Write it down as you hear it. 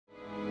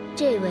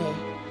这位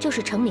就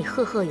是城里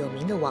赫赫有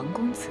名的王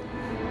公子。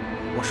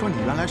我说你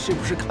原来是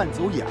不是看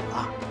走眼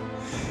了？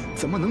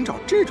怎么能找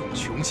这种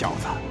穷小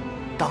子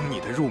当你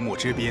的入幕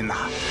之宾呢？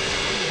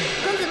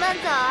公子慢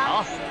走。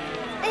好。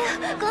哎呀，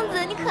公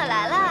子你可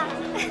来了，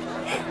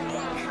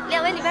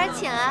两位里边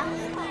请啊。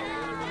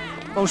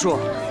王叔，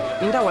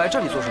您带我来这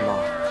里做什么？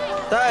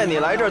带你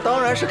来这儿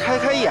当然是开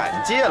开眼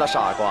界了，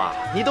傻瓜！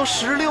你都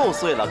16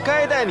岁了，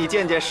该带你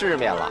见见世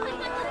面了。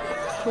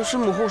可是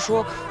母后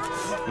说，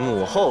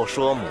母后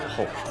说，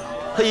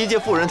她一介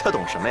妇人，她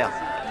懂什么呀？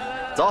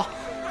走，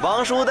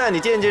王叔带你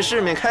见见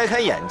世面，开开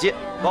眼界，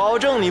保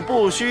证你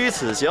不虚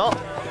此行。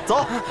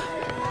走。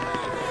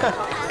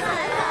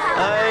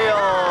哎呦，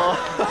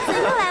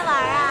又来玩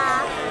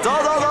啊！走。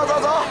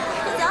走，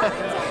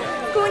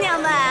姑娘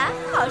们，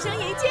好生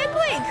迎接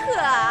贵客。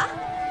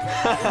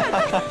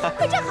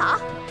快站好。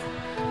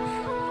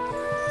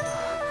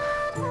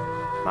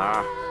马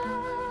儿，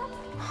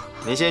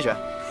你先选。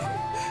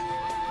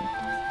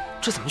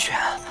这怎么选？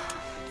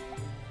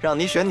让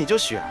你选你就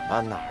选吧，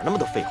哪儿那么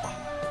多废话？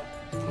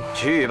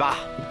去吧。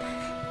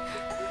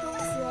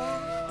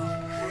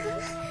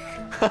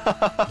公子。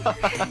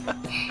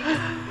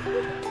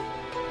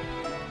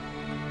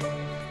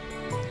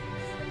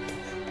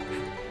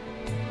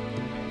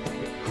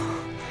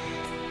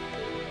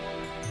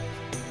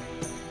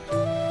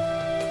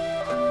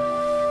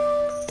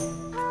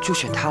就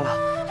选他了。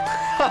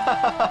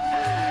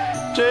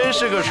真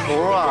是个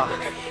厨啊！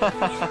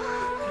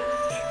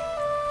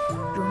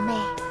如妹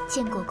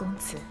见过公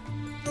子。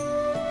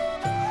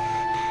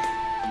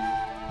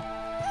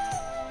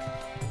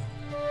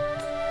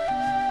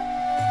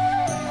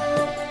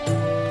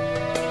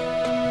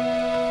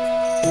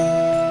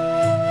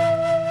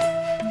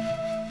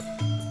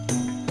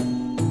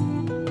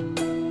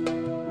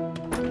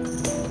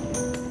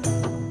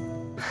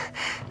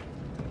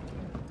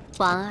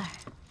王儿，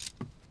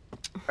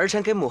儿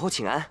臣给母后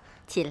请安。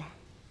起来。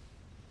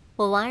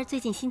我王儿最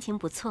近心情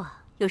不错，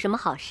有什么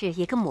好事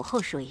也跟母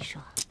后说一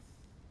说。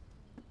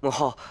母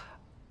后，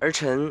儿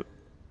臣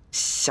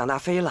想纳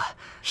妃了。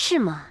是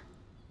吗？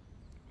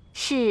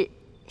是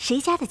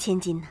谁家的千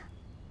金呢？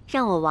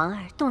让我王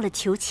儿动了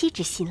求妻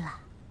之心了。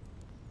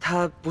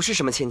她不是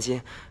什么千金，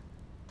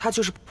她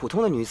就是普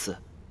通的女子，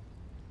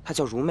她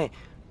叫如妹，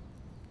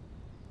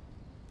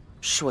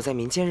是我在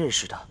民间认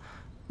识的。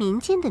民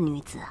间的女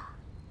子啊？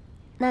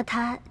那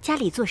她家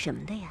里做什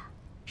么的呀？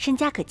身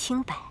家可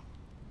清白？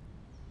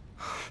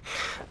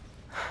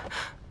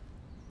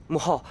母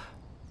后，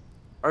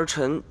儿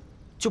臣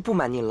就不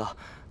瞒您了。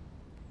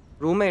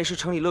如妹是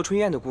城里乐春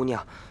院的姑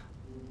娘，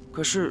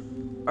可是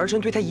儿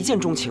臣对她一见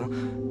钟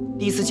情。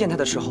第一次见她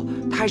的时候，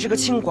她还是个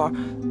清官，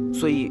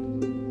所以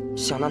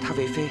想纳她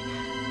为妃。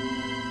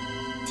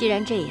既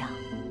然这样，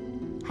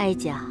哀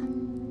家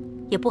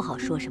也不好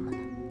说什么了。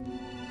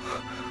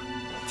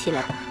起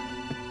来吧。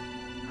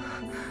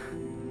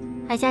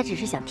哀家只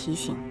是想提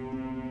醒你，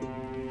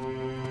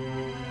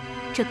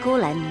这勾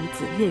栏女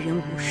子阅人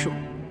无数，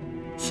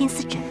心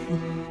思缜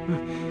密。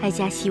哀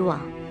家希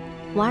望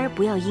王儿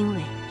不要因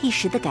为一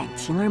时的感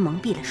情而蒙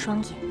蔽了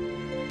双眼，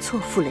错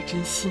付了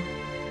真心，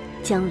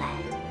将来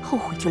后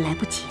悔就来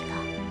不及了。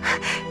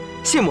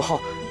谢母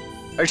后，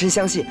儿臣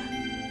相信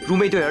如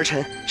妹对儿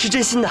臣是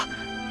真心的。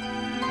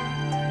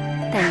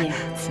但愿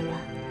如此吧。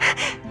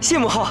谢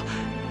母后。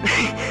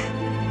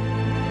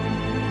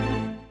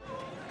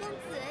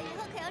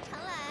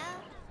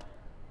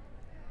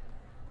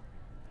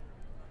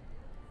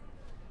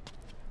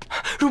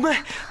如妹，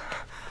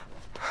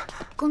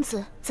公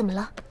子怎么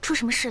了？出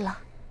什么事了？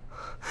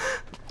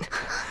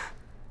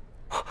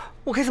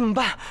我该怎么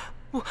办？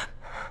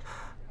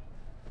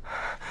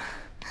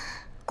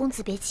公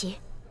子别急，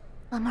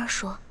慢慢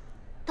说，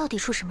到底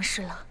出什么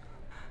事了？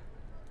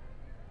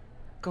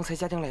刚才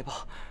家丁来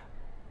报，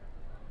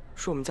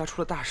说我们家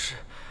出了大事，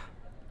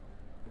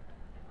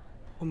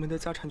我们的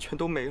家产全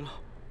都没了，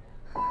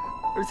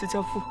而且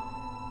家父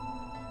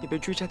也被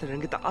追债的人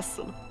给打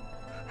死了。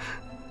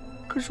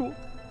可是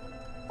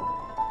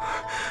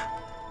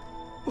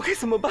我该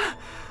怎么办？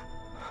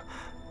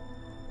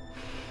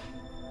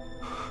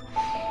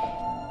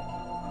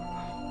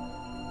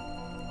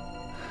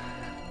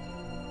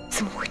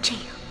怎么会这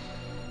样？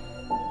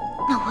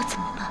那我怎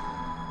么办？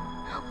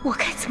我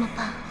该怎么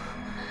办？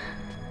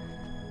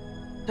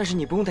但是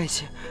你不用担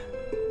心，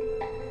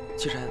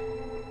既然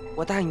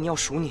我答应你要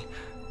赎你，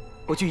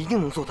我就一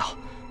定能做到。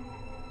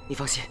你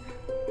放心，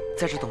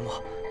在这等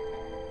我。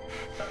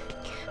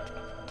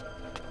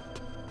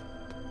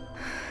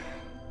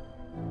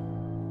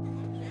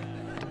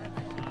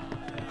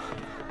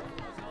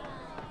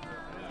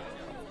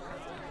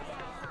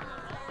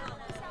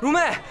如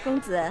妹，公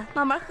子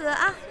慢慢喝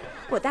啊，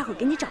我待会儿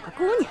给你找个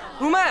姑娘。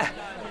如妹，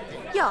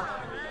哟，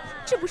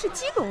这不是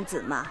姬公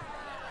子吗？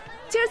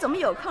今儿怎么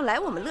有空来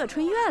我们乐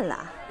春院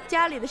了？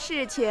家里的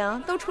事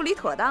情都处理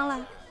妥当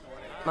了？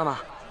妈妈，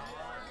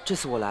这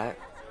次我来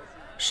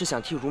是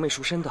想替如妹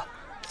赎身的。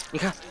你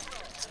看，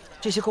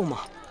这些够吗？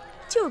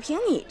就凭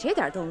你这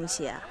点东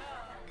西啊，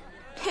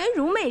连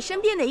如妹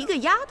身边的一个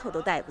丫头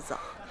都带不走，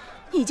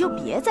你就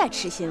别再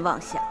痴心妄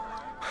想了。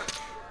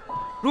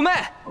如妹。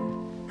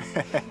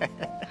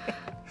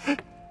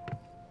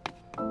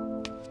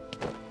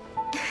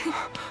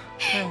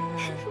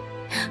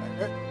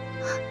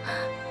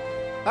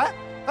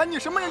哎，你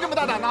什么人这么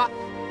大胆呢？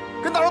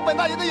跟哪有本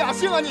大爷的雅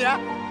兴啊你！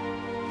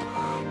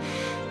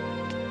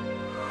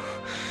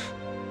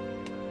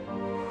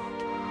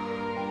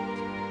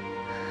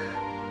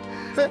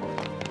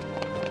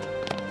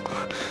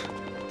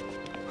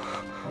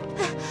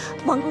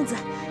王公子，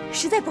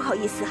实在不好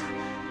意思啊。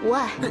无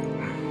碍，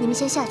你们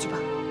先下去吧。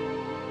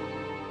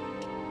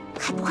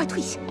还不快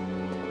退下！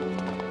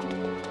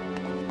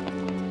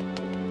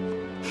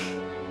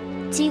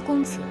姬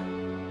公子，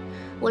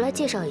我来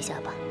介绍一下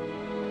吧。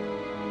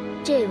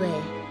这位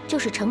就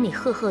是城里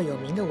赫赫有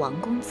名的王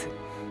公子。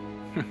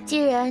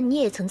既然你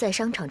也曾在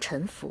商场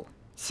陈腐，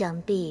想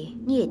必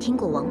你也听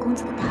过王公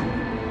子的大名。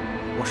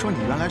我说你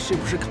原来是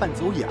不是看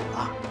走眼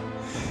了？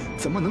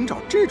怎么能找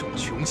这种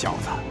穷小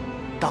子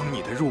当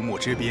你的入幕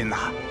之宾呢？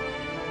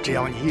只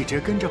要你一直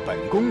跟着本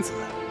公子，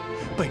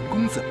本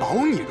公子保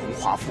你荣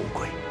华富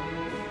贵。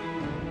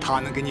他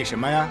能给你什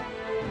么呀？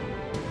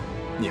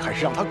你还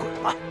是让他滚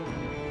吧。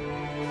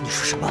你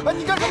说什么？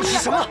你干什么？你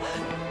什么？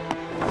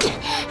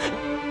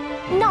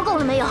你闹够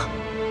了没有？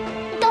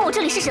当我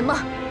这里是什么？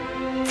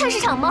菜市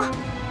场吗？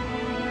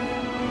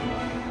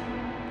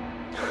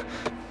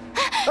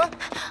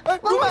王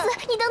公子，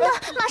你等等，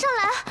马上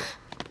来！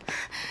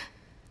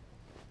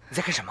你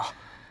在干什么？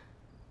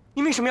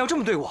你为什么要这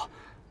么对我？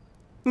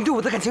你对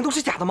我的感情都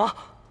是假的吗？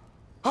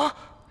啊！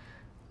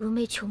如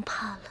妹穷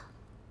怕了。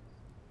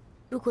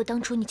如果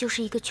当初你就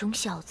是一个穷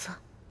小子，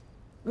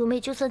如妹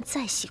就算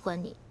再喜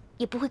欢你，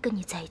也不会跟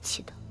你在一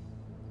起的。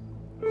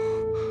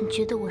你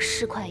觉得我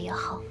市侩也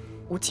好，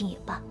无情也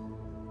罢，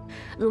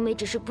如妹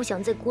只是不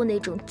想再过那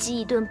种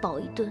饥一顿饱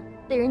一顿、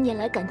被人撵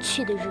来赶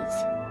去的日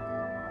子，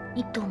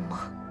你懂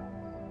吗？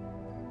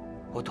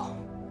我懂，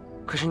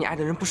可是你爱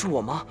的人不是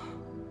我吗？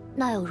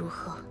那又如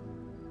何？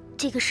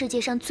这个世界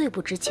上最不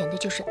值钱的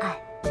就是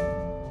爱，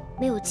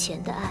没有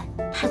钱的爱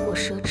太过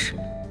奢侈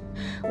了，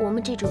我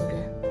们这种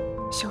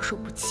人消受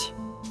不起。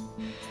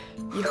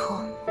以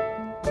后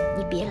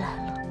你别来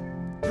了，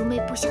如妹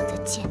不想再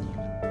见你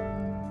了。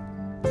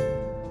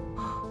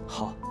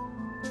好，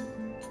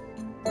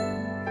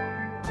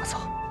我走，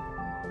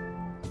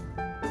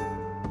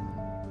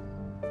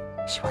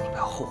希望你不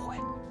要后悔。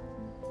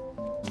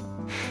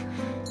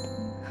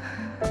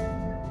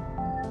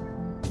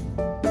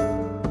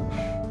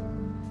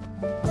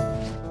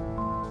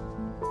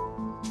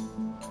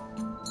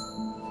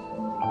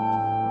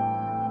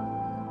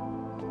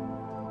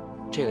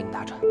这个你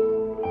拿着。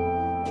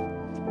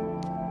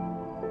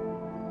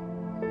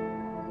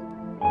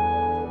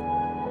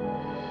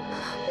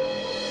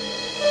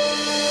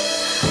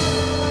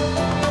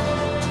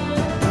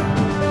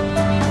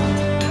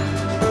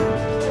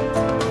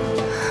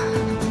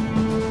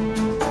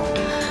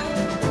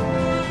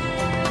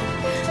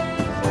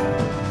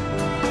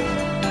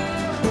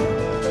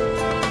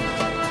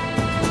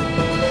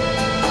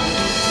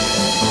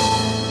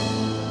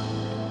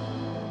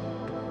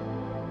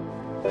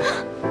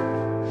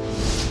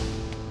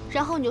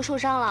然后你就受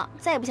伤了，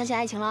再也不相信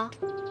爱情了。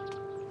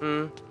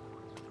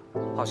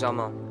好笑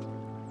吗？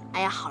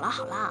哎呀，好了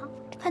好了，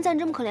看在你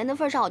这么可怜的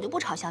份上，我就不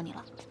嘲笑你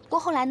了。不过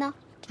后来呢？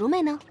如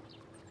妹呢？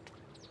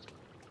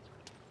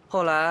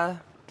后来，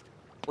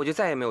我就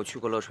再也没有去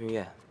过乐春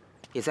院，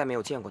也再没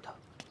有见过她。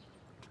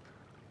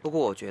不过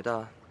我觉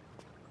得，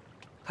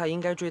她应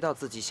该追到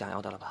自己想要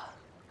的了吧？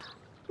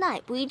那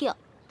也不一定，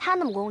她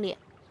那么功利，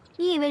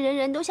你以为人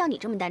人都像你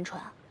这么单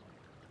纯啊？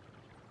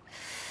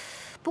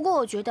不过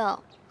我觉得，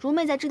如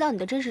妹在知道你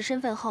的真实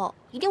身份后，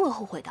一定会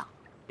后悔的。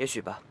也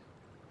许吧。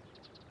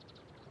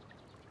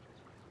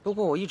不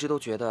过我一直都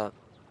觉得，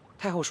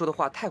太后说的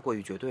话太过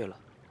于绝对了，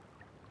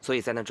所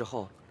以在那之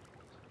后，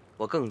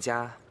我更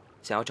加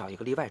想要找一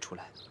个例外出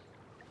来。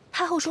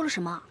太后说了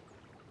什么？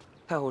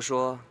太后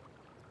说，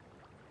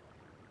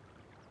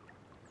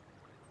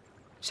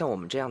像我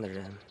们这样的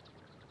人，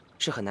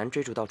是很难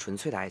追逐到纯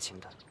粹的爱情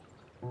的，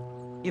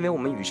因为我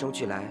们与生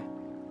俱来，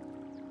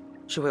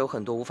是会有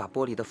很多无法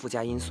剥离的附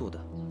加因素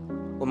的。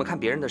我们看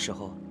别人的时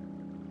候，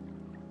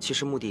其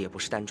实目的也不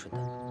是单纯的。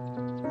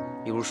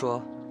比如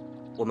说，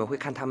我们会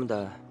看他们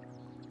的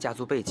家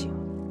族背景、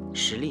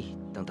实力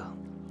等等。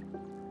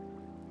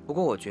不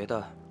过我觉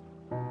得，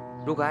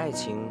如果爱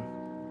情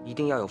一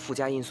定要有附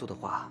加因素的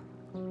话，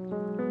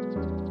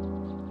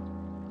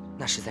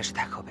那实在是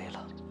太可悲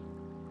了。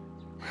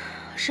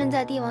身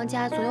在帝王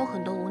家，总有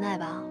很多无奈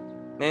吧？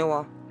没有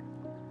啊，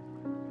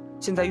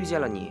现在遇见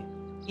了你，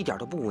一点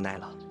都不无奈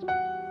了。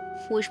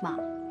为什么？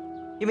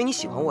因为你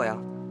喜欢我呀。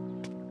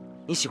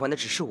你喜欢的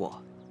只是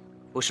我，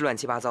不是乱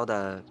七八糟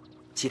的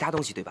其他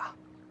东西，对吧？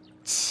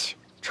切，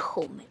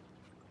臭美！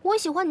我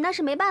喜欢你那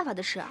是没办法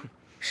的事，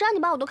谁让你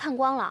把我都看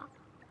光了，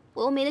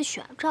我又没得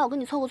选，只好跟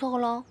你凑合凑合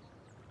喽。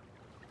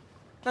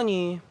那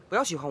你不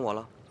要喜欢我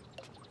了。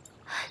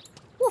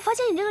我发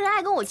现你这个人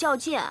爱跟我较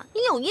劲，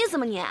你有意思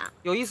吗你？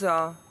有意思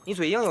啊，你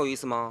嘴硬有意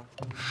思吗？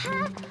嗨，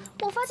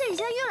我发现你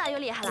现在越来越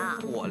厉害了。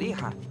我厉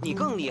害，你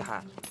更厉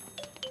害。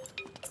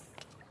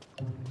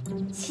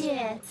切。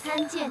妾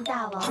参见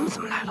大王。他们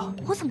怎么来了？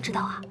我怎么知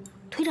道啊？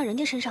推到人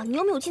家身上，你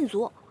又没有禁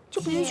足，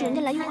就不允许人家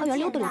来御花园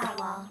溜达溜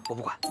达。我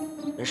不管，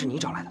人是你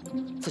找来的，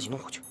自己弄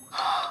回去。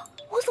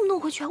我怎么弄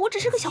回去啊？我只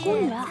是个小宫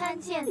女啊！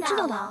你知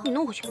道的，你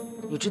弄回去。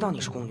你知道你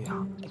是宫女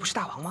啊？你不是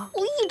大王吗？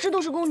我一直都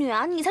是宫女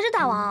啊，你才是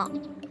大王。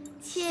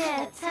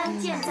妾参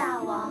见大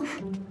王。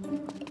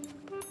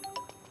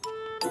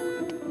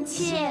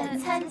妾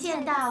参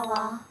见大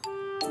王。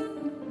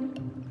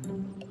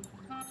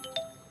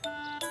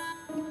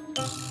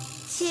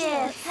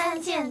妾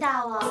参见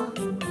大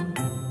王。